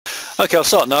Okay, I'll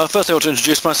start now. First I want to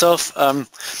introduce myself.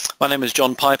 My name is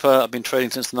John Piper. I've been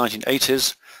trading since the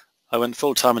 1980s. I went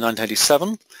full-time in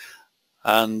 1987,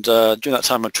 and during that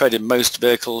time I traded most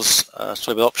vehicles,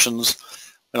 started with options,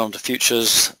 went on to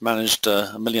futures, managed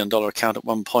a $1 million account at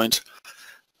one point,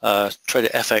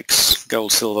 traded FX,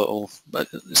 gold, silver, all, but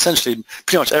essentially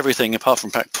pretty much everything apart from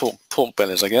pork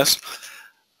bellies, I guess.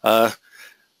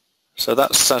 So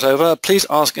that's that over. Please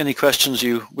ask any questions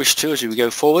you wish to as we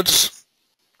go forwards.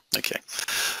 Okay,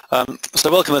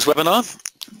 so welcome to this webinar.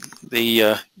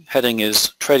 The heading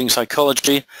is Trading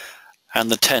Psychology and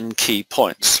the 10 Key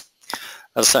Points.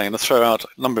 As I say, I'm going to throw out a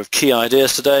number of key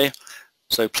ideas today,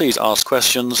 so please ask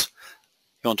questions if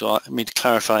you want me to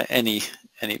clarify any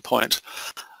point.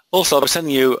 Also, I'll be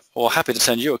sending you, or happy to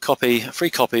send you, a free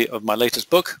copy of my latest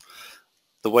book,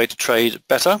 The Way to Trade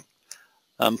Better,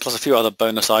 plus a few other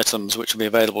bonus items which will be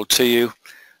available to you.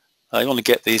 You want to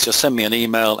get these, just send me an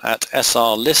email at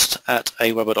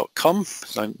srlist@aweber.com,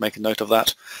 so make a note of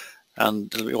that,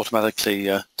 and it'll automatically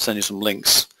send you some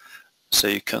links so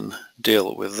you can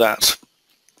deal with that.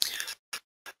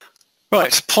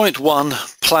 Right, point one,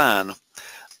 plan.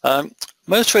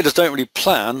 Most traders don't really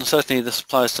plan, certainly this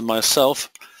applies to myself.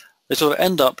 They sort of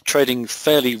end up trading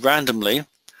fairly randomly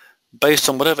based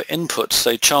on whatever inputs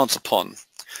they chance upon.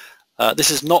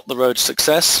 This is not the road to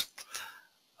success.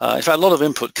 In fact, a lot of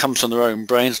input comes from their own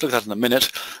brains. Look at that in a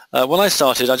minute. When I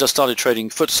started, I just started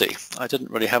trading FTSE. I didn't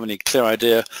really have any clear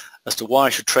idea as to why I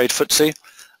should trade FTSE.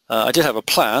 I did have a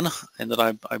plan in that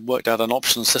I worked out an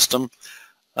option system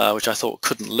which I thought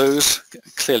couldn't lose.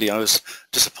 Clearly, I was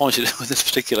disappointed with this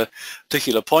particular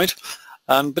point,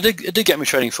 but it did get me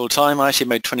trading full time. I actually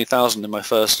made 20,000 in my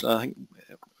first, I think,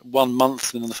 1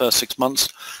 month in the first 6 months.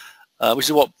 Which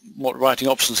is what writing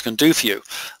options can do for you.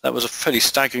 That was a fairly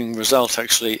staggering result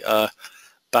actually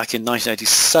back in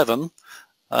 1987,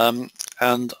 and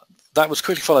that was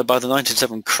quickly followed by the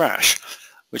 1987 crash,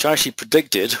 which I actually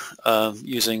predicted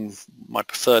using my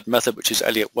preferred method, which is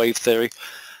Elliott wave theory.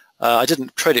 I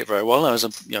didn't trade it very well. I was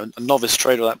a novice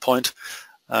trader at that point,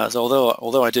 so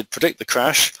although I did predict the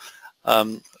crash,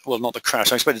 well, not the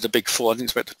crash, I expected a big fall. I didn't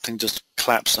expect the thing to just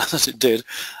collapse as it did,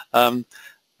 and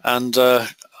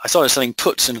I started selling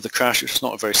puts into the crash, which was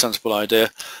not a very sensible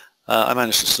idea. I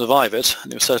managed to survive it,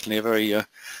 and it was certainly a very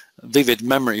vivid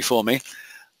memory for me.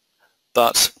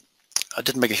 But I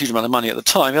didn't make a huge amount of money at the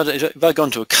time. If I'd gone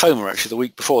to a coma actually the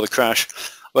week before the crash,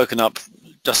 woken up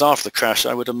just after the crash,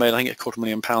 I would have made, I think,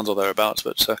 £250,000 or thereabouts.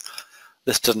 But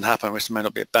this didn't happen, which may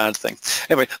not be a bad thing.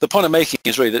 Anyway, the point I'm making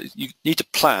is really that you need to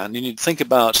plan. You need to think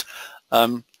about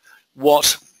how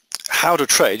to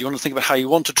trade. You want to think about how you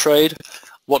want to trade,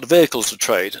 what vehicles to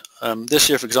trade. This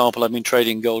year, for example, I've been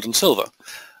trading gold and silver.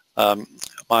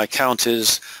 My account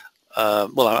is,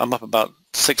 well, I'm up about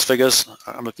 6 figures.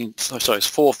 I'm looking, sorry, it's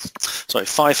 5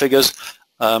 figures.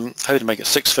 Hoping to make it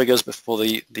 6 figures before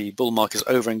the bull market is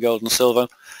over in gold and silver.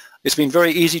 It's been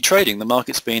very easy trading. The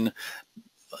market's been,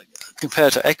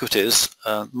 compared to equities,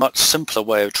 a much simpler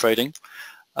way of trading.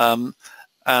 And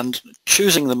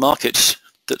choosing the market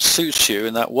that suits you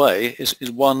in that way is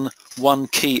one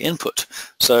key input.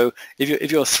 So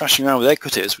if you're thrashing around with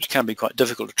equities, which can be quite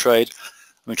difficult to trade,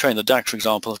 I mean, trading the DAX, for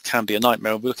example, can be a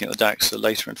nightmare. We'll be looking at the DAX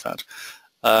later, in fact.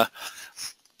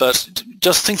 But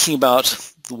just thinking about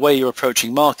the way you're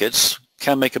approaching markets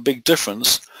can make a big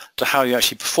difference to how you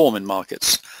actually perform in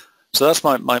markets. So that's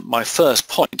my first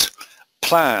point.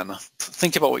 Plan.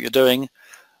 Think about what you're doing.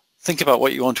 Think about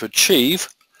what you want to achieve,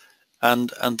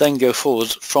 and then go forward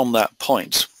from that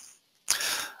point.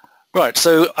 Right,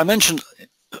 so I mentioned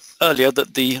earlier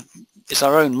that it's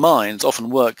our own minds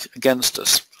often work against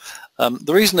us.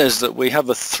 The reason is that we have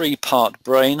a 3-part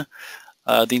brain.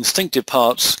 The instinctive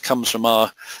part comes from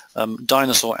our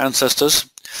dinosaur ancestors.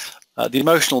 The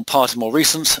emotional part is more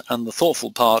recent, and the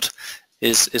thoughtful part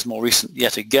is more recent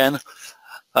yet again.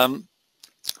 The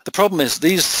problem is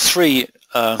these 3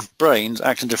 brains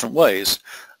act in different ways.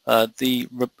 The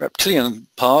reptilian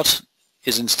part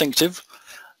is instinctive,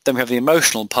 then we have the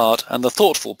emotional part and the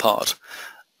thoughtful part.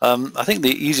 I think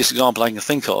the easiest example I can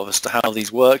think of as to how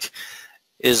these work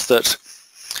is that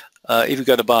if you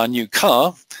go to buy a new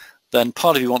car, then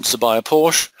part of you wants to buy a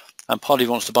Porsche and part of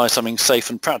you wants to buy something safe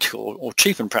and practical or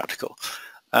cheap and practical.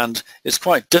 And it's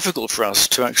quite difficult for us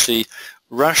to actually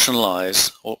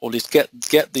rationalize or at least get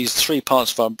these 3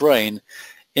 parts of our brain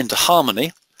into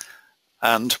harmony.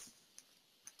 And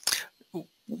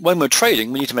when we're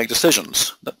trading, we need to make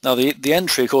decisions. Now, the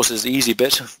entry, of course, is the easy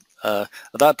bit.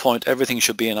 At that point, everything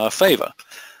should be in our favor.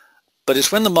 But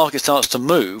it's when the market starts to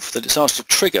move that it starts to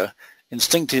trigger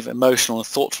instinctive, emotional, and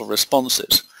thoughtful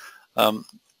responses.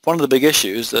 One of the big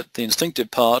issues that the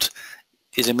instinctive part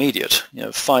is immediate, you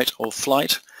know, fight or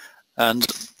flight, and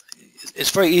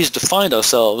it's very easy to find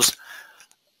ourselves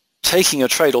taking a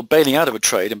trade or bailing out of a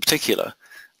trade in particular,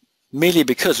 merely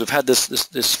because we've had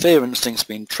this fear instinct's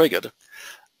been triggered,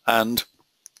 and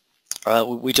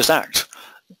we just act.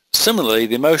 Similarly,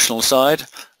 the emotional side.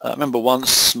 I remember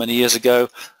once, many years ago,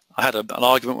 I had an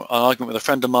argument with a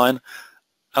friend of mine,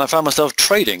 and I found myself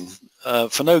trading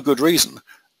for no good reason.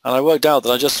 And I worked out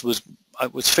that I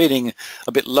was feeling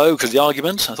a bit low because of the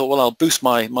argument. I thought, well, I'll boost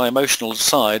my emotional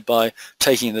side by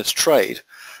taking this trade.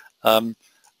 And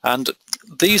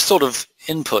these sort of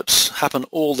inputs happen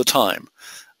all the time.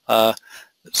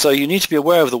 So you need to be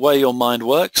aware of the way your mind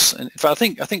works. And in fact,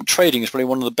 I think trading is probably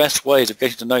one of the best ways of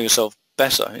getting to know yourself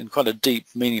better in quite a deep,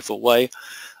 meaningful way.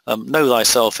 Know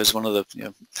thyself is one of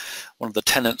the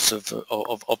tenets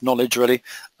of knowledge, really,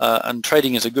 and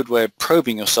trading is a good way of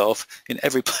probing yourself in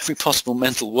every possible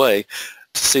mental way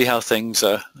to see how things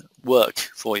work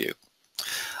for you.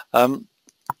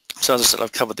 So as I said,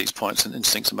 I've covered these points in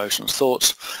instincts, emotions,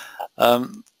 thoughts.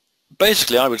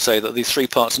 Basically, I would say that these three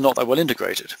parts are not that well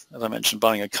integrated. As I mentioned,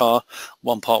 buying a car,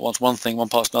 one part wants one thing, one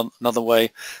part's another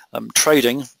way.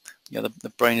 Trading, you know, the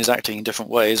brain is acting in different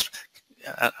ways,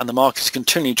 and the market is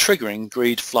continually triggering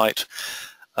greed, flight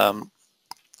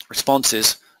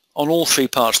responses on all three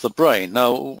parts of the brain.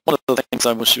 Now, one of the things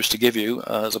I was just to give you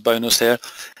as a bonus here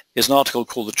is an article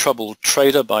called The Troubled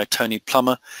Trader by Tony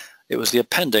Plummer. It was the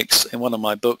appendix in one of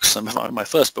my books, my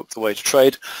first book, The Way to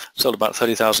Trade. Sold about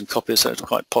 30,000 copies, so it's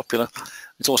quite popular.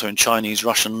 It's also in Chinese,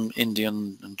 Russian,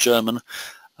 Indian, and German.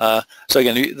 So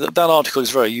again, that article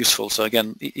is very useful. So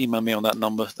again, email me on that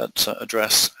number, that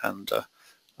address, and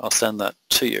I'll send that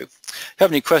to you. If you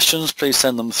have any questions, please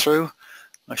send them through.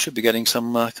 I should be getting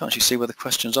some, I can't actually see where the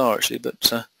questions are actually,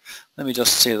 but let me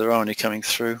just see if there are any coming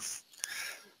through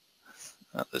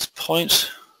at this point.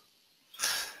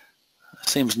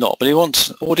 Seems not, but he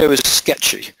wants audio is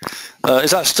sketchy.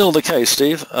 Is that still the case,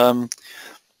 Steve?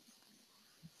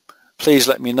 Please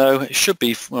let me know. It should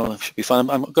be, well, it should be fine.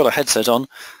 I've got a headset on.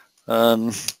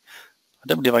 I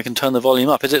don't believe I can turn the volume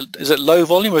up. Is it low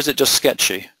volume or is it just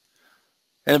sketchy?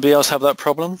 Anybody else have that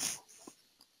problem?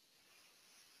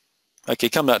 Okay,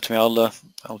 come back to me.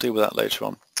 I'll deal with that later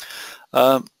on.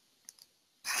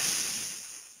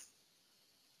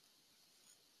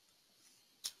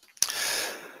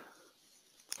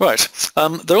 Right.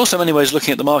 There are also many ways of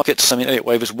looking at the markets. I mean, Elliott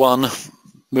Wave is one.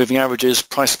 Moving averages,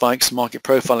 price spikes, market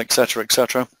profile, etc.,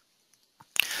 etc.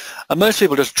 And most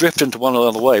people just drift into one or the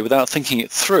other way without thinking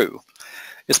it through.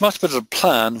 It's much better to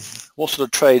plan what sort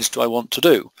of trades do I want to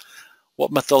do.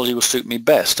 What methodology will suit me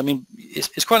best? I mean,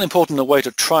 it's quite important a way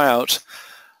to try out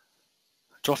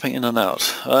dropping in and out.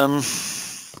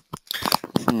 That's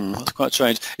quite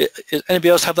strange. Anybody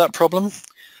else have that problem?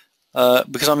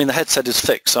 Because I mean, the headset is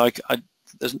fixed. So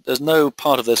there's no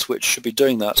part of this which should be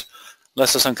doing that,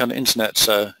 unless there's some kind of internet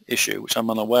issue, which I'm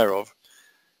unaware of.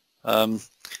 I'll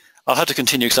have to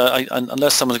continue because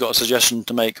unless someone's got a suggestion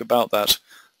to make about that,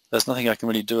 there's nothing I can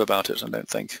really do about it, I don't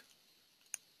think.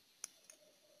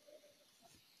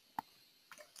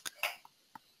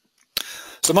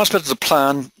 So much better to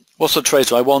plan what sort of trades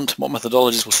do I want, what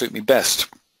methodologies will suit me best.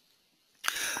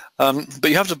 But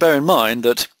you have to bear in mind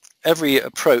that every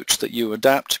approach that you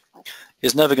adapt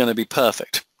is never going to be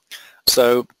perfect.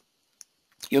 So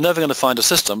you're never going to find a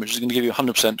system which is going to give you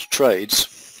 100%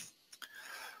 trades.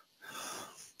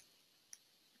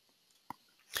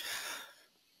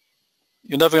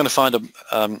 You're never going to find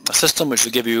a system which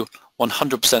will give you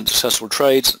 100% successful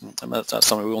trades, and that's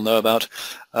something we all know about.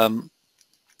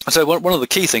 So one of the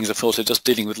key things, of course, is just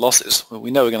dealing with losses.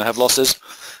 We know we're going to have losses,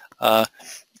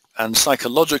 and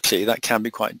psychologically that can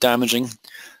be quite damaging.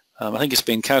 I think it's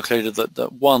been calculated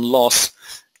that one loss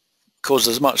causes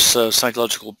as much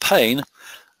psychological pain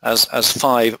as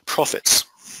 5 profits.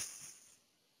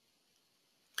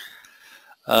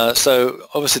 So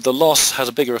obviously the loss has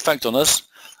a bigger effect on us.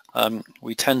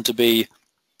 We tend to be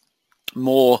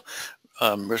more,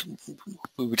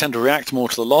 we tend to react more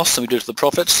to the loss than we do to the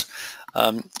profits.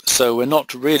 So we're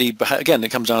not really, again, it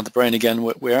comes down to the brain again,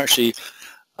 we're actually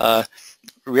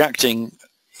reacting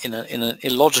in an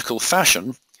illogical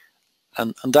fashion.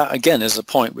 And that, again, is a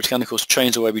point which can, of course,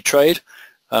 change the way we trade.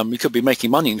 We could be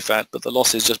making money, in fact, but the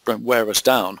losses just wear us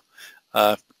down.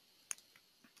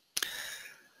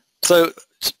 So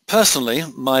personally,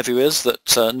 my view is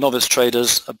that novice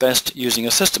traders are best using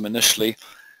a system initially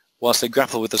whilst they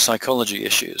grapple with the psychology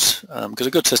issues. Because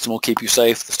a good system will keep you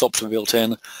safe, the stops will be built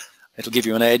in, it'll give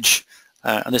you an edge,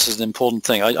 and this is an important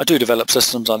thing. I do develop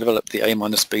systems. I developed the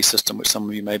A-B system, which some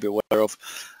of you may be aware of.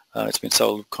 It's been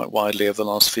sold quite widely over the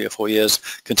last 3 or 4 years.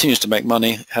 Continues to make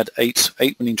money. Had eight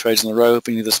winning trades in a row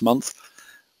beginning of this month,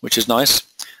 which is nice.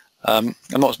 I'm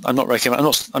not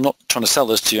trying to sell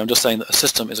this to you. I'm just saying that a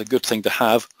system is a good thing to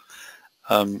have.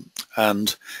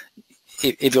 And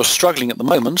if you're struggling at the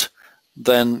moment,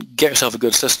 then get yourself a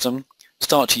good system.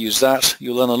 Start to use that.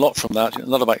 You'll learn a lot from that, a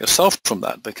lot about yourself from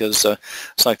that, because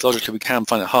psychologically we can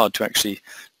find it hard to actually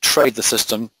trade the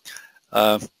system.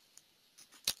 And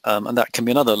that can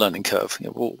be another learning curve.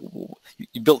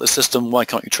 You built this system, why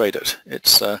can't you trade it?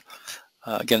 It's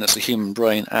again, it's the human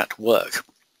brain at work.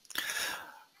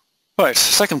 Right,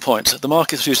 second point, the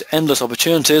market produces endless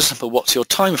opportunities, but what's your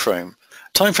time frame?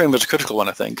 Time frame is a critical one,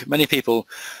 I think. Many people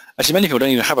don't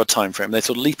even have a time frame. They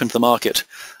sort of leap into the market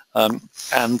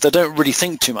and they don't really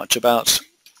think too much about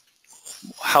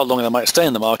how long they might stay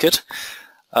in the market.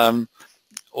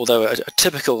 Although a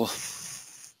typical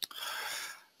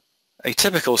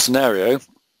scenario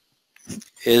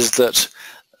is that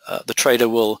the trader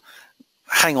will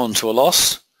hang on to a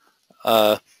loss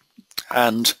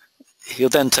and he'll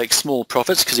then take small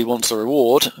profits because he wants a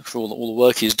reward for all the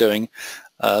work he's doing.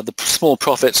 The small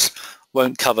profits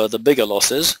won't cover the bigger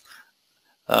losses.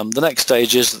 The next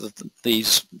stage is that the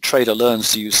trader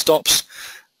learns to use stops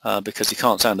because he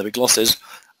can't stand the big losses,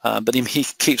 but he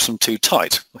keeps them too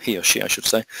tight, or he or she I should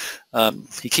say.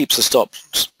 He keeps the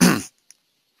stops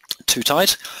too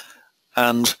tight,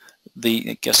 and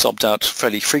it gets stopped out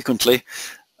fairly frequently,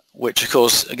 which of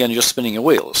course again you're just spinning your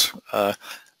wheels.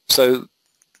 So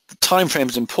the time frame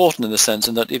is important in the sense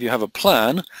in that if you have a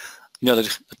plan, you know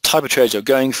the type of trades you're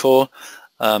going for.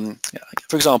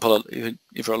 For example,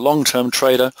 if you're a long-term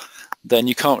trader, then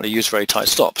you can't really use very tight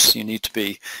stops. You need to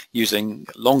be using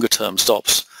longer-term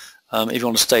stops if you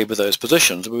want to stay with those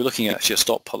positions. We're looking at actually a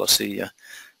stop policy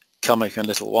coming in a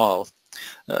little while.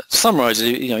 To summarize,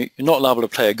 you're not liable to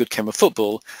play a good game of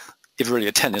football if you're really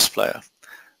a tennis player.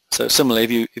 So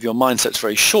similarly, if your mindset's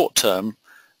very short-term,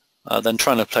 then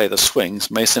trying to play the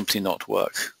swings may simply not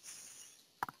work.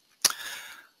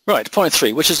 Right, point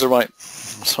 3, which is the right...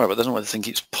 Sorry about that, I don't know why the thing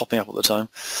keeps popping up all the time.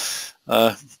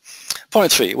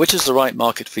 Point 3, which is the right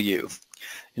market for you?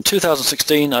 In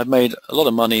 2016, I've made a lot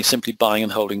of money simply buying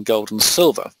and holding gold and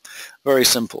silver. Very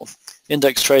simple.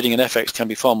 Index trading and FX can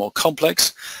be far more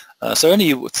complex. So only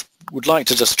you would like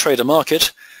to just trade a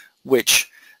market which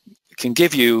can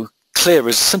give you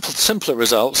simpler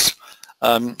results.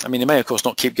 I mean, it may of course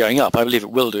not keep going up. I believe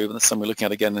it will do, but that's something we're looking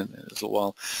at again in a little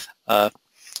while.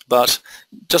 But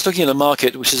just looking at a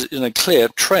market which is in a clear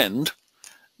trend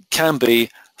can be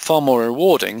far more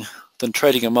rewarding than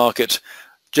trading a market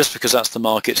just because that's the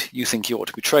market you think you ought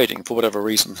to be trading for whatever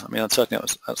reason. I mean, certainly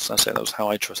that was how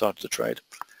I started to trade.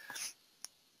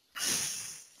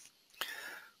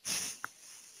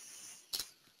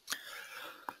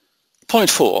 Point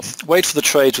 4, wait for the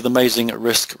trades with amazing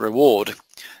risk reward.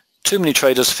 Too many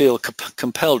traders feel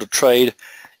compelled to trade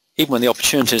even when the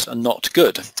opportunities are not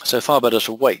good, so far better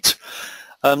to wait.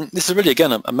 This is really,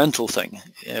 again, a mental thing.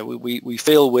 We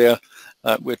feel we're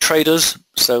traders,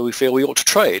 so we feel we ought to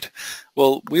trade.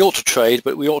 Well, we ought to trade,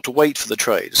 but we ought to wait for the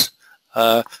trades.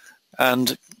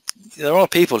 And there are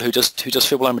people who just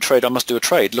feel, well, I'm a trader, I must do a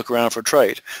trade, look around for a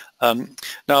trade.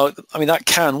 Now, I mean, that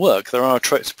can work. There are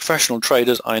professional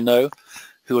traders I know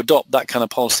who adopt that kind of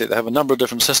policy. They have a number of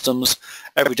different systems.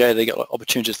 Every day they get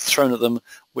opportunities thrown at them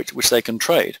which they can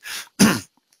trade.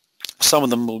 Some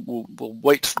of them will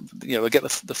wait, will get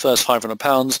the first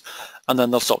 £500 and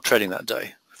then they'll stop trading that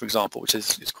day, for example, which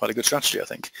is quite a good strategy, I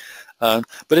think.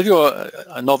 But if you're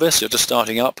a novice, you're just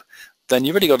starting up, then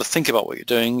you really got to think about what you're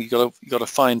doing. You got to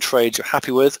find trades you're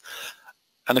happy with.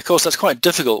 And of course, that's quite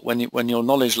difficult when your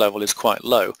knowledge level is quite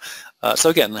low. So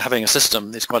again, having a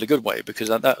system is quite a good way, because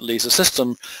at least a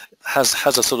system has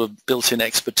a sort of built-in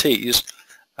expertise,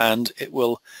 and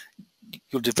you'll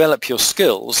develop your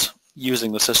skills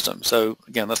using the system. So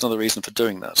again, that's another reason for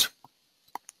doing that.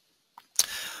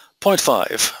 Point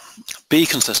 5, be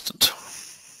consistent.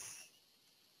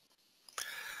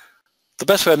 The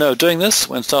best way I know of doing this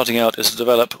when starting out is to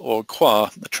develop or acquire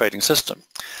a trading system.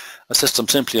 A system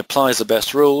simply applies the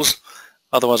best rules,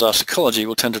 otherwise our psychology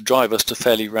will tend to drive us to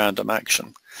fairly random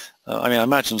action. I mean, I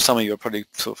imagine some of you are probably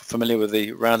sort of familiar with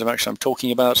the random action I'm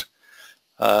talking about,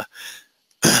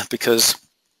 because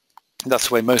that's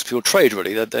the way most people trade,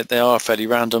 really. They are fairly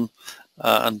random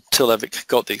until they've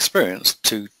got the experience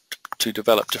to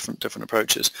develop different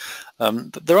approaches.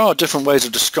 There are different ways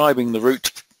of describing the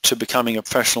route to becoming a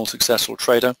professional, successful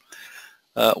trader.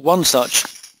 One such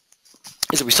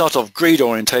is that we start off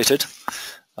greed-orientated.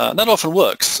 That often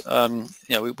works.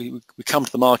 We come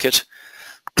to the market,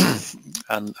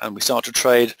 and we start to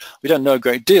trade. We don't know a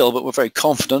great deal, but we're very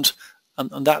confident,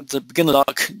 and that the beginner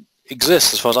luck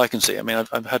exists as far as I can see. I mean,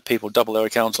 I've had people double their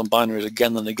accounts on binaries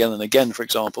again and again and again, for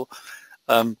example.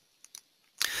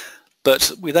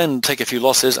 But we then take a few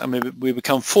losses and we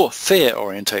become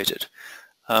fear-orientated.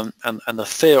 And the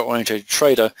fear-orientated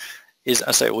trader is, as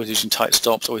I say, always using tight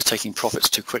stops, always taking profits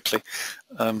too quickly.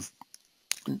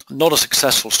 Not a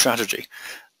successful strategy.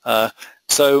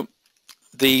 So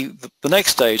the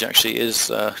next stage actually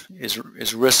is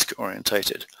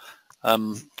risk-orientated.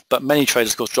 But many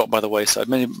traders, of course, drop by the wayside.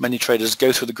 Many traders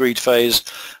go through the greed phase,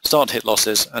 start to hit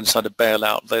losses, and decide to bail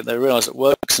out. They realize that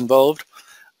work's involved,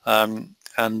 and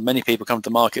many people come to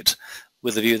the market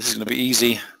with the view this is going to be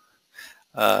easy.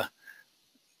 And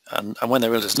when they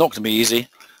realize it's not going to be easy,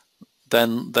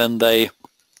 then they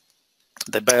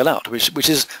bail out, which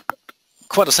is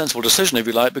quite a sensible decision, if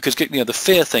you like, because the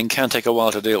fear thing can take a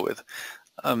while to deal with.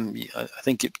 I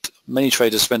think many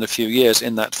traders spend a few years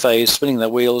in that phase, spinning their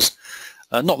wheels,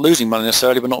 not losing money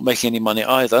necessarily, but not making any money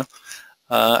either,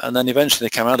 and then eventually they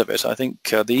come out of it. I think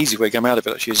the easy way to come out of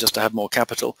it actually is just to have more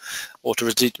capital, or to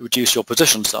reduce your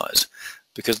position size,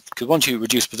 because once you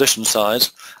reduce position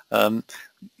size,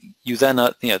 you then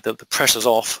the pressure's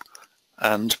off,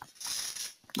 and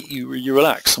you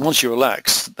relax. And once you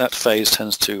relax, that phase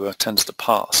tends to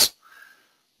pass.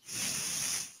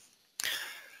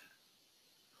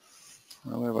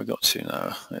 Where have I got to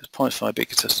now? It's 0.5, be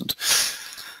consistent.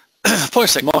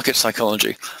 0.6, market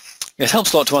psychology. It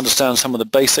helps a lot to understand some of the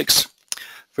basics.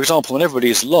 For example, when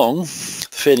everybody is long, the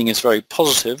feeling is very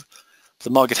positive. The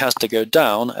market has to go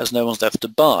down as no one's left to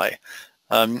buy.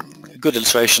 A good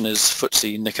illustration is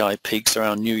FTSE Nikkei peaks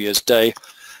around New Year's Day.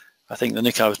 I think the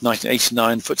Nikkei was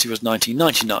 1989, FTSE was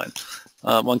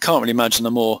 1999. One can't really imagine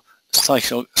a more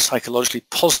psychologically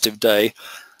positive day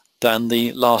than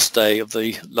the last day of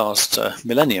the last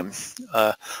millennium.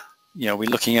 We're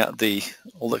looking at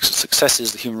all the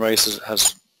successes the human race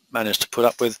has managed to put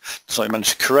up with,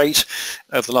 managed to create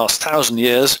over the last 1,000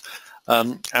 years,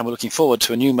 and we're looking forward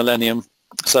to a new millennium.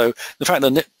 So the fact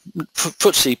that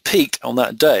FTSE peaked on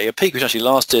that day, a peak which actually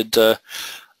lasted,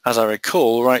 as I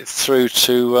recall, right through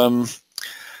to,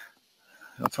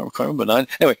 I can't remember now.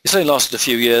 Anyway, it only lasted a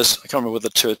few years. I can't remember whether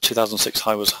the 2006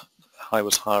 high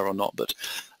was higher or not, but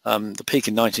the peak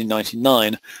in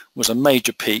 1999 was a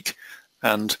major peak,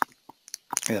 and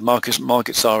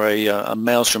markets are a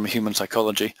maelstrom of human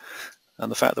psychology,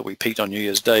 and the fact that we peaked on New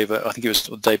Year's Day, but I think it was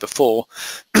the day before,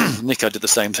 Nikkei did the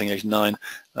same thing, 89,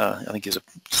 I think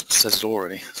says it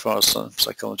already as far as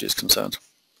psychology is concerned.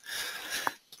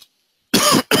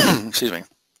 Excuse me.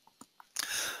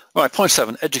 All right, point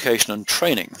 7, education and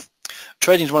training.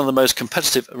 Trading is one of the most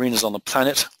competitive arenas on the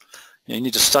planet. You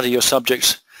need to study your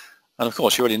subject, and of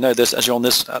course you already know this as you're on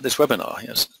this webinar.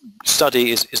 Yes,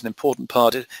 study is an important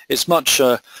part. It's much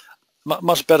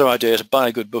better idea to buy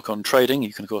a good book on trading.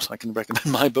 You can, of course, I can recommend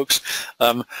my books,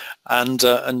 and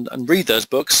read those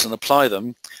books and apply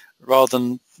them, rather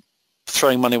than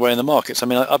throwing money away in the markets. I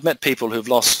mean, I've met people who've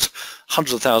lost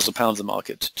hundreds of thousands of pounds in the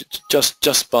market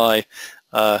just by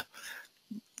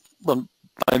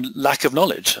lack of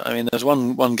knowledge. I mean, there's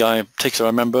one guy in particular I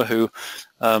remember who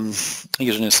he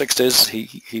was in his 60s.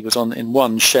 He was in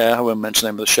one share. I won't mention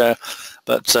the name of the share,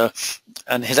 but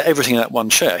and he had everything in that one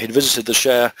share. He'd visited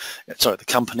the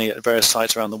company at various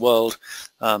sites around the world.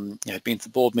 He'd been to the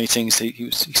board meetings.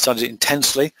 He studied it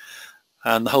intensely,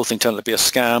 and the whole thing turned out to be a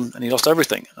scam, and he lost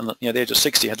everything. And at the age of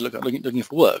 60, he had to look looking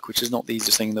for work, which is not the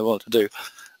easiest thing in the world to do.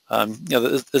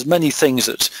 There's many things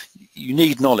that you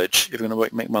need knowledge if you're going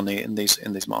to make money in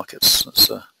these markets. That's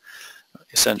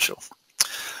essential.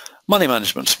 Money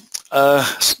management.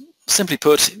 Simply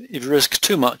put, if you risk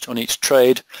too much on each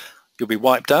trade, you'll be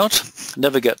wiped out,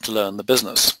 never get to learn the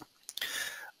business.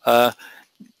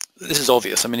 This is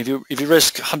obvious. I mean, if you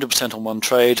risk 100% on one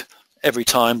trade every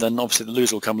time, then obviously the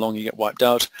loser will come along, you get wiped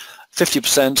out.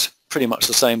 50%, pretty much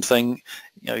the same thing.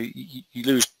 You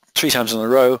lose 3 times in a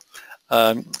row,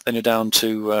 then you're down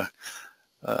to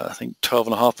I think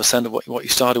 12.5% of what you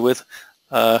started with.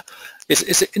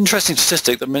 It's an interesting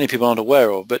statistic that many people aren't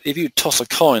aware of, but if you toss a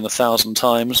coin 1,000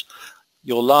 times,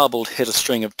 you're liable to hit a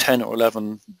string of 10 or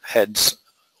 11 heads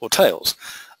or tails.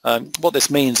 What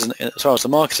this means, as far as the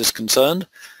market is concerned,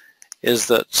 is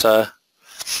that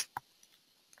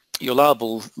you're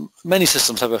liable. Many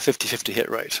systems have a 50-50 hit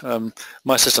rate.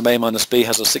 My system A minus B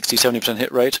has a 60-70%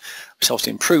 hit rate, which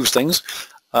obviously improves things.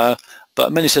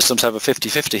 But many systems have a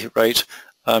 50-50 hit rate,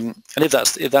 and if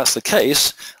that's the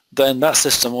case, then that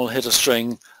system will hit a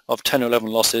string of 10 or 11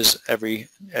 losses every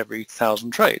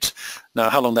 1,000 trades. Now,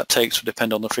 how long that takes will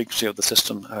depend on the frequency of the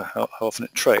system, how often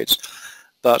it trades.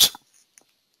 But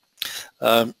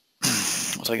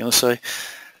What was I going to say?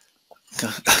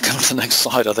 Come on to the next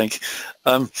slide, I think.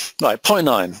 Right, point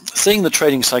 9, seeing the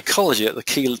trading psychology at the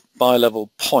key buy level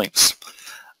points.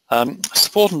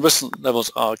 Support and resistance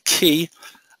levels are key,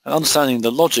 and understanding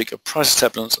the logic of price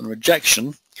acceptance and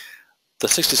rejection, the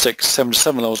 66,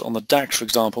 77 levels on the DAX, for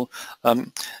example,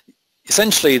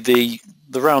 essentially the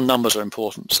round numbers are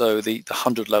important, so the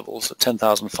 100 levels at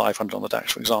 10,500 on the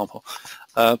DAX, for example.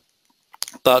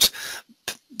 But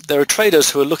there are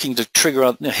traders who are looking to trigger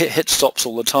out, hit stops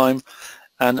all the time,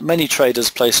 and many traders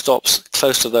place stops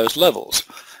close to those levels.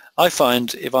 I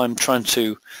find if I'm trying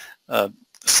to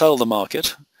sell the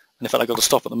market, and in fact I've got a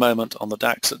stop at the moment on the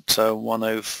DAX at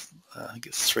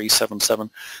 103.77,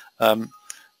 and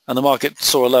the market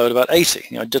saw a low at about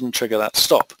 80. I didn't trigger that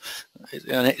stop,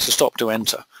 and it's a stop to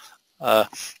enter.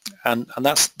 And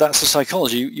that's the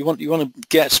psychology. You want to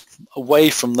get away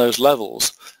from those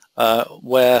levels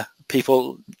where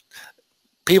people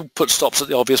put stops at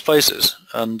the obvious places,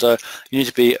 and you need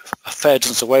to be a fair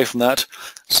distance away from that.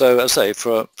 So as I say,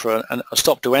 for a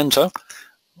stop to enter,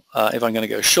 if I'm going to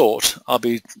go short,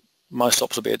 my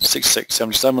stops will be at 66,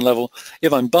 77 level.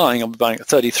 If I'm buying, I'll be buying at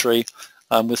 33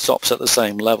 with stops at the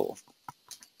same level.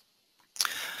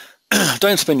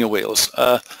 Don't spin your wheels.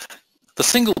 The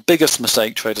single biggest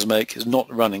mistake traders make is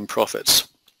not running profits.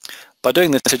 By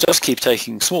doing this, they just keep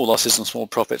taking small losses and small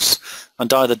profits and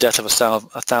die the death of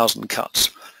 1,000 cuts.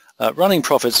 Running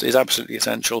profits is absolutely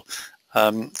essential,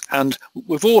 and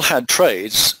we've all had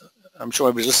trades. I'm sure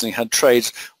everybody's listening had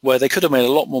trades where they could have made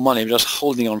a lot more money just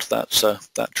holding on to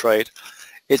that trade.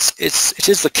 It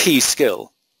is the key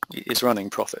skill, is running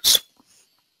profits.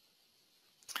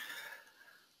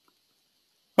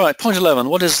 Right, point 11.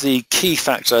 What is the key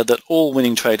factor that all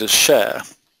winning traders share?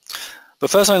 But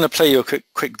first I'm going to play you a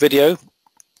quick video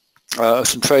of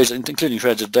some trades, including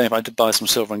trades today. If I did buy some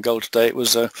silver and gold today, it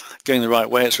was going the right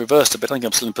way. It's reversed a bit. I think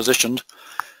I'm still in positioned.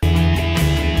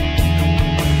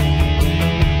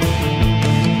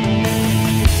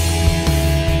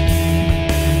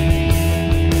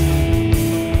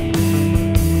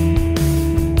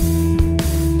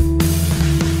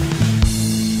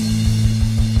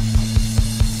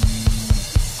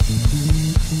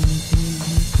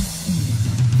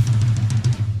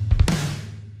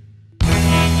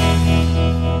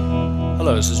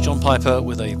 Hello, this is John Piper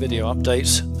with a video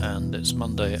update, and it's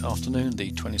Monday afternoon,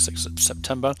 the 26th of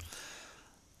September.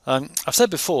 I've said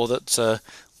before that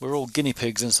we're all guinea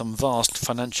pigs in some vast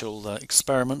financial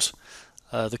experiment.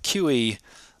 The QE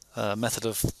method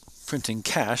of printing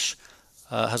cash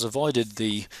has avoided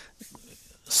the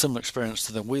similar experience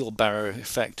to the wheelbarrow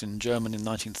effect in Germany in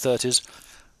the 1930s,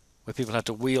 where people had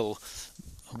to wheel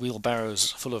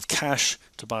wheelbarrows full of cash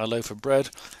to buy a loaf of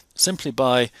bread, simply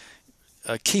by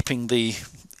keeping the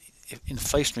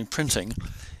inflationary printing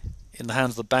in the hands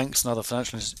of the banks and other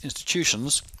financial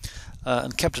institutions,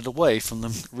 and kept it away from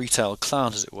the retail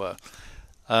client, as it were.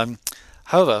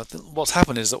 However, what's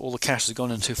happened is that all the cash has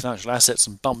gone into financial assets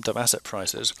and bumped up asset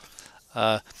prices,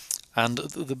 and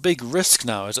the big risk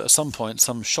now is that at some point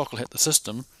some shock will hit the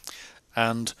system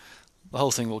and the whole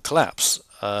thing will collapse.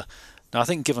 Now I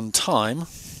think given time,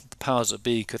 the powers that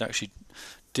be could actually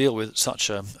deal with such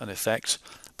an effect.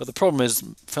 But the problem is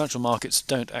financial markets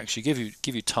don't actually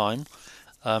give you time.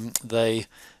 They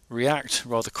react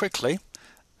rather quickly,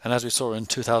 and as we saw in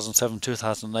 2007,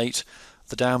 2008,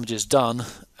 the damage is done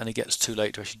and it gets too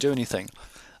late to actually do anything.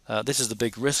 This is the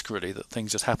big risk, really, that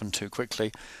things just happen too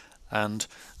quickly, and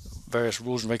various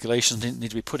rules and regulations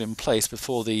need to be put in place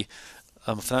before the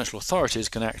financial authorities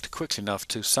can act quickly enough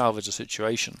to salvage the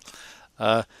situation.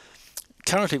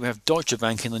 Currently we have Deutsche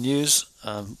Bank in the news,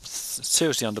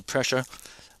 seriously under pressure.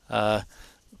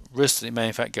 Risk that it may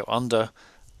in fact go under,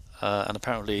 and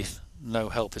apparently no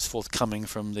help is forthcoming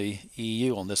from the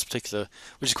EU on this particular,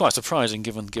 which is quite surprising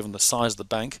given the size of the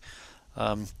bank,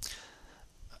 and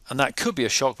that could be a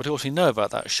shock. But also know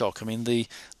about that shock. I mean, the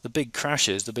big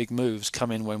crashes, the big moves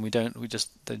come in when they're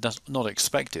just not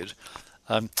expected.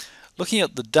 Looking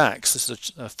at the DAX, this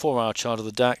is a 4-hour chart of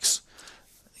the DAX.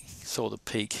 You saw the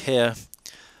peak here,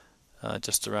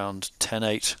 just around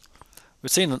 10.8.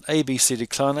 We've seen an ABC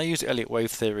decline. I use Elliott wave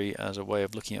theory as a way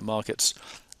of looking at markets.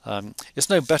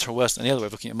 It's no better or worse than any other way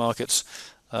of looking at markets.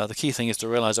 The key thing is to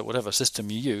realize that whatever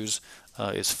system you use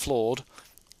is flawed,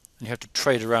 and you have to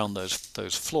trade around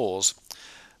those flaws.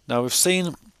 Now we've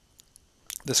seen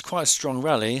this quite strong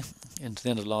rally into the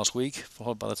end of last week,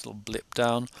 followed by this little blip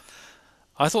down.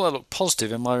 I thought that looked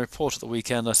positive. In my report at the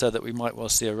weekend I said that we might well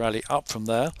see a rally up from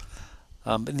there.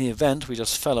 In the event, we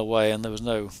just fell away, and there was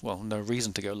no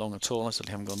reason to go long at all. I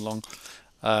certainly haven't gone long.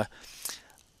 And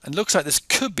it looks like this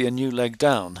could be a new leg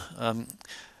down.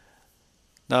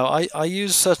 Now I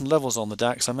use certain levels on the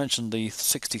DAX. I mentioned the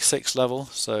 66 level,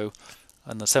 so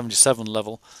and the 77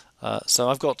 level. So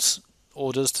I've got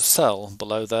orders to sell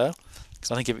below there, because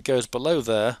I think if it goes below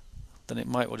there, then it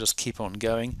might well just keep on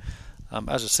going.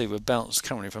 As you see, we're bounced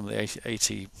currently from the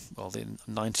 80, well, the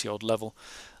 90 odd level,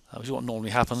 which is what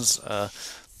normally happens.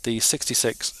 The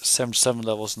 66, 77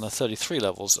 levels and the 33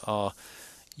 levels are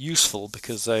useful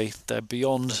because they're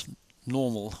beyond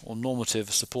normal or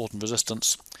normative support and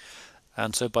resistance,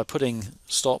 and so by putting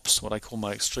stops, what I call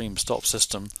my extreme stop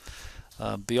system,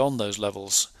 beyond those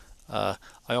levels, I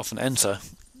often enter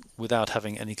without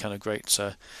having any kind of great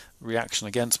reaction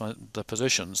against the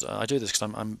positions. I do this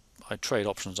because I trade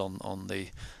options on the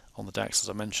DAX, as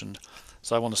I mentioned,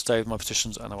 so I want to stay with my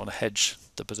positions and I want to hedge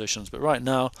the positions. But right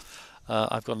now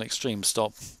I've got an extreme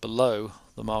stop below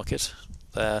the market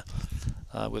there,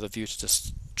 with a view to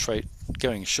just trade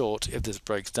going short if this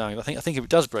breaks down. I think if it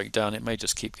does break down, it may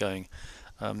just keep going.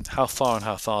 How far and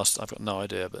how fast, I've got no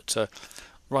idea, but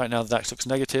right now the DAX looks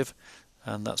negative,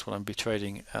 and that's what I'm be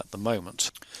trading at the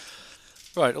moment.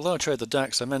 Right, although I trade the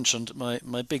DAX, I mentioned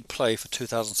my big play for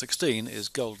 2016 is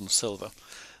gold and silver.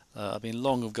 I've been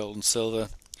long of gold and silver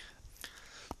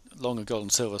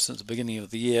since the beginning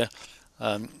of the year,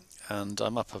 and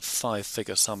I'm up a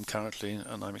 5-figure sum currently,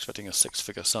 and I'm expecting a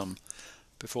 6-figure sum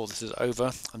before this is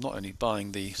over. I'm not only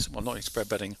buying not only spread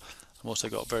betting, I've also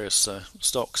got various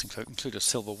stocks, including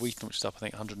Silver Wheaton, which is up I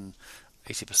think 180%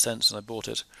 since I bought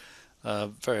it,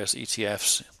 various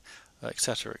ETFs,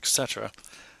 etc., etc.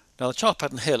 Now the chart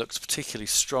pattern here looks particularly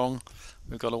strong.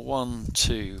 We've got a 1,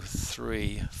 2,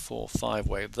 3, 4, 5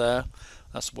 wave there.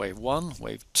 That's wave 1,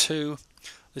 wave 2.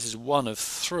 This is 1 of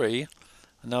 3,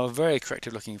 and now a very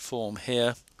corrective looking form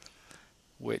here,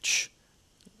 which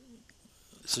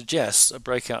suggests a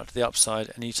breakout to the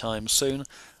upside anytime soon.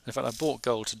 In fact, I bought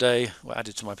gold today, or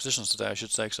added to my positions today, I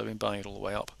should say, because I've been buying it all the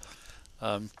way up.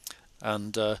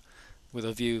 And with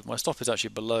a view, my stop is actually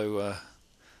below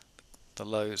the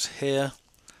lows here,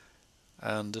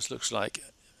 and this looks like,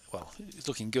 well, it's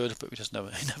looking good, but we just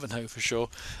never know for sure.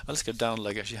 Let's go down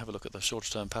leg, actually have a look at the shorter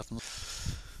term pattern.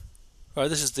 Right,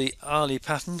 this is the hourly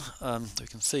pattern. We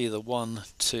can see the 1,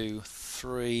 2,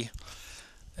 3,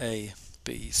 A,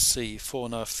 B, C, 4,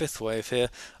 now a 5th wave here.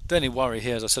 The only worry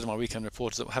here, as I said in my weekend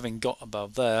report, is that having got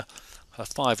above there, have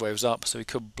 5 waves up, so we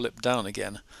could blip down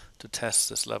again to test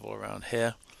this level around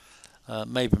here.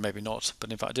 Maybe, maybe not,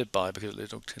 but in fact I did buy because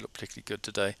it looked particularly good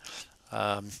today.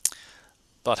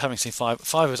 But having seen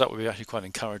 5 waves up would be actually quite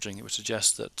encouraging. It would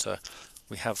suggest that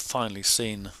we have finally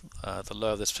seen the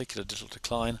low of this particular digital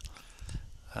decline,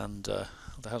 and that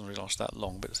hasn't really lasted that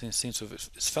long, but it seems to have, it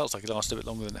felt like it lasted a bit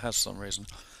longer than it has for some reason.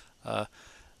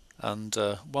 And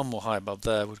one more high above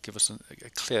there would give us a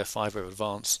clear 5-wave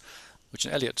advance, which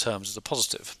in Elliott terms is a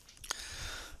positive.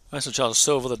 Nice little chart of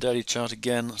silver, the daily chart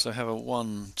again. So I have a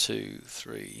 1, 2,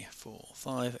 3, 4,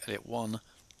 5, Elliott 1,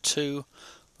 2,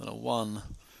 then a 1,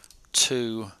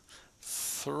 2,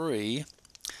 3.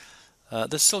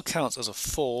 This still counts as a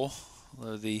 4,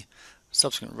 though the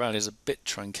subsequent rally is a bit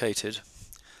truncated.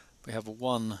 We have a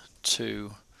 1,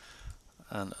 2,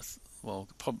 and well,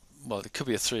 it could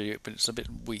be a 3, but it's a bit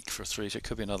weak for a 3, so it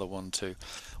could be another 1, 2.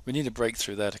 We need a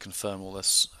breakthrough there to confirm all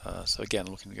this. So again,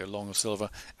 looking to go long of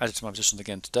silver, added to my positions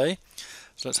again today.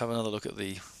 So let's have another look at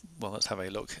the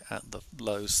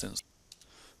lows since.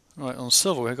 Right, on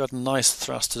silver we've got a nice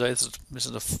thrust today. This is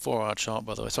a 4-hour chart,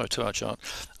 by the way, sorry, 2-hour chart.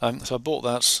 So I bought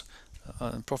that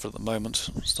in profit at the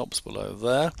moment, stops below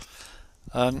there.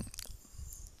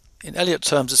 In Elliott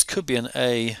terms, this could be an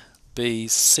A, B,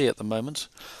 C at the moment.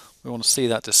 We want to see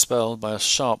that dispelled by a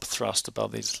sharp thrust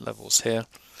above these levels here.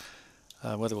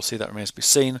 Whether we'll see that remains to be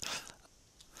seen.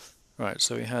 Right,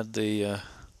 so we had the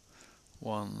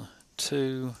 1,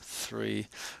 2, 3,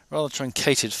 rather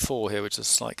truncated 4 here, which is a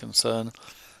slight concern.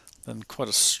 Then quite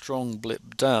a strong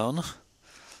blip down,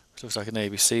 which looks like an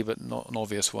ABC, but not an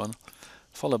obvious one.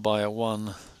 Followed by a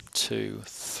 1, 2,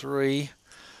 3.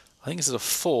 I think this is a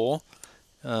 4.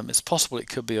 It's possible it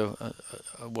could be a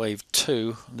wave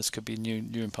 2, and this could be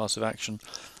new impulsive action.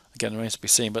 Again, remains to be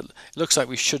seen, but it looks like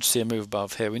we should see a move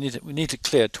above here. We need to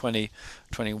clear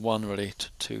 2021 really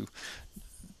to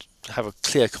have a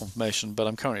clear confirmation. But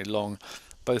I'm currently long,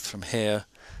 both from here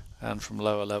and from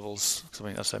lower levels. Because I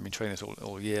mean, I've been trading this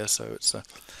all year, so it's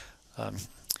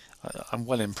I'm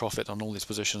well in profit on all these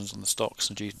positions on the stocks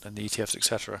and the ETFs,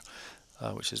 etc.,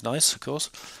 which is nice, of course.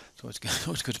 It's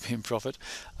always good to be in profit.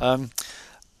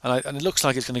 And it looks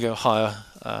like it's going to go higher,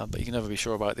 but you can never be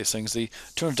sure about these things. The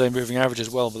 200-day moving average is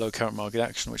well below current market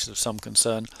action, which is of some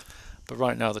concern. But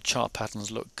right now the chart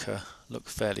patterns look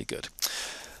fairly good.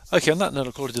 Okay, on that note,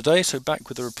 I'll call it today. So back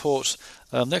with the report.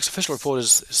 Next official report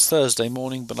is Thursday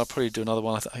morning, but I'll probably do another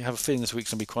one. I have a feeling this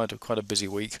week's going to be quite a busy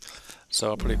week, so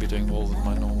I'll probably be doing more than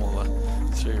my normal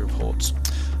 3 reports.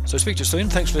 So speak to you soon.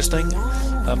 Thanks for listening.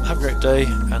 Have a great day,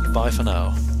 and bye for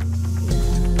now.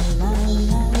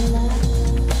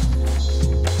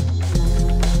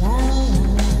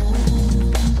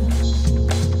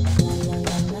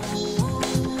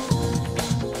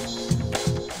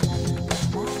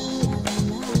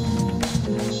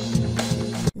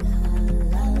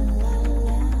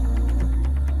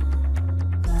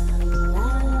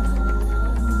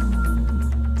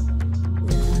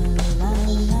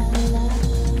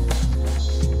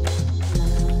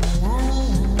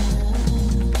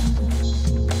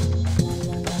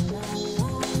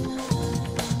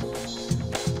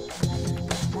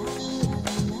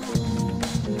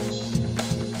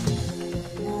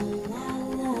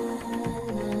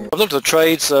 I've looked at the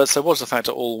trades, so what's the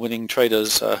factor all winning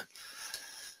traders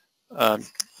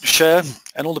share,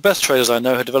 and all the best traders I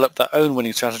know have developed their own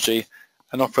winning strategy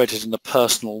and operated in a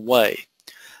personal way.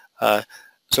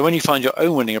 So when you find your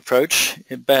own winning approach,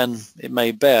 it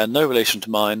may bear no relation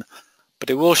to mine, but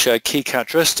it will share key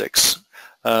characteristics,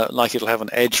 like it'll have an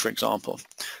edge, for example.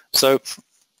 So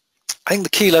I think the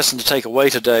key lesson to take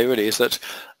away today really is that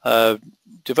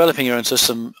developing your own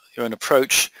system, your own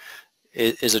approach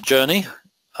is a journey.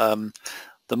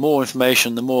 The more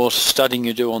information, the more studying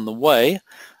you do on the way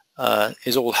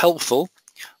is all helpful,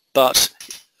 but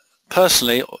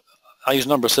personally I use a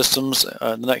number of systems.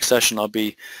 In the next session I'll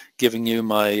be giving you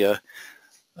my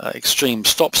extreme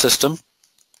stop system,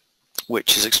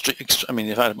 which is I mean,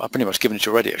 in fact, I've pretty much given it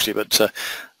already actually, but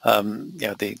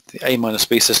yeah, the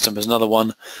A-B system is another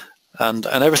one, and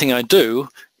everything I do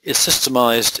is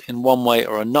systemized in one way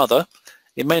or another.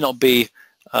 It may not be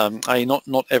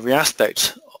not every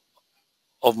aspect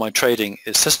of my trading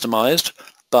is systemized,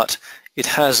 but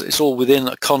it's all within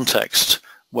a context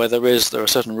where there are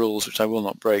certain rules which I will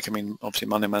not break. I mean, obviously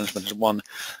money management is one.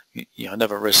 I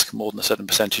never risk more than a certain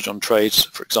percentage on trades,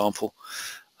 for example.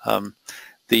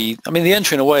 The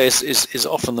entry in a way is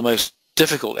often the most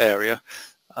difficult area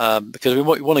because we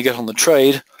want to get on the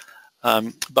trade,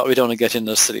 but we don't want to get in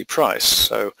a silly price.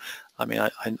 So I mean,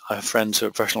 I have friends who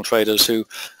are professional traders who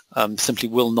simply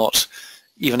will not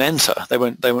even enter. They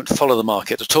won't follow the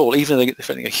market at all. Even if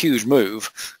they're getting a huge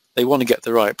move, they want to get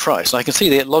the right price. And I can see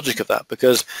the logic of that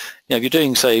because, if you're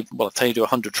doing, say, well, you do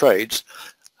 100 trades,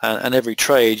 and every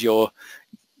trade you're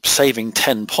saving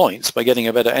 10 points by getting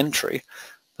a better entry,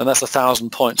 then that's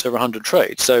 1,000 points over 100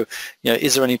 trades. So,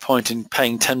 is there any point in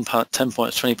paying 10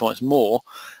 points, 20 points more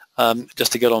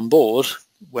just to get on board,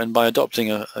 when by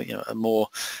adopting a more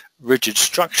rigid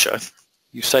structure,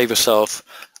 you save yourself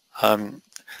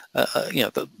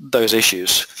those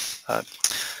issues.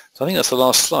 So I think that's the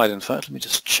last slide, in fact. Let me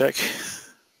just check.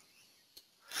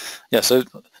 Yeah, so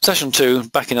session 2,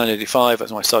 back in 1985,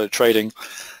 that's when I started trading,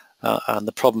 and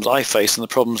the problems I faced and the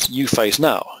problems you face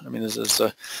now. I mean,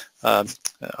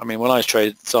 when I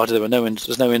started, there's no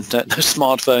internet, no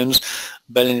smartphones,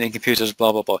 barely any computers,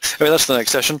 blah, blah, blah. Anyway, that's the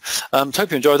next session.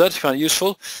 Hope you enjoyed that, if you found it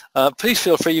useful. Please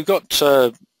feel free, you've got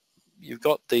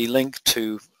the link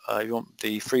to, you want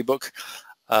the free book.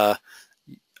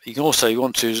 You can also, you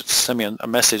want to send me a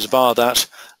message via that.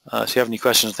 So if you have any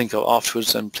questions to think of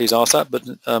afterwards, then please ask that. But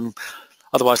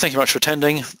otherwise, thank you very much for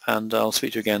attending, and I'll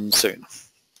speak to you again soon.